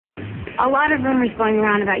A lot of rumors going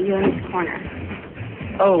around about you in this corner.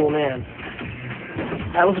 Oh, man.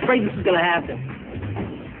 I was afraid this was going to happen.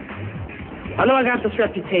 I know I got this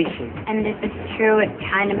reputation. And if it's true, it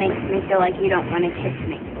kind of makes me feel like you don't want to kiss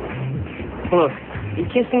me. Look, the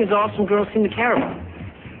kissing is all some girls seem to care about.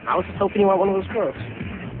 I was just hoping you weren't one of those girls.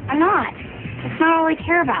 I'm not. That's not all I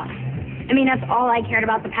care about. I mean, that's all I cared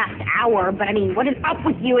about the past hour, but I mean, what is up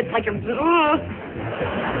with you? It's like you're...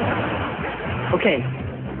 Okay.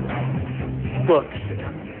 Look.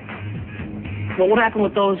 What would happen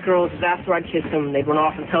with those girls is after I'd kiss them, they'd run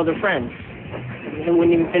off and tell their friends. They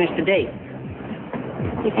wouldn't even finish the date.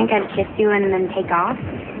 You think I'd kiss you and then take off?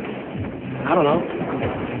 I don't know.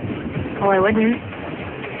 Well, I wouldn't.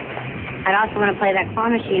 I'd also want to play that claw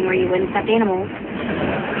machine where you win stuffed animals.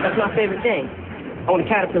 That's my favorite thing. I won a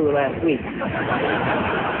caterpillar last week.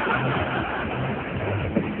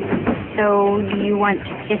 So, do you want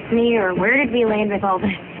to kiss me, or where did we land with all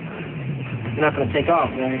this? You're not going to take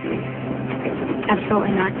off, right?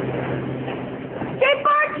 Absolutely not.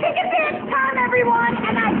 Skateboard chicken dance time, everyone!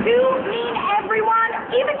 And I do mean everyone,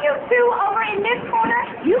 even you two over in this corner.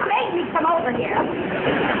 You made me come over here.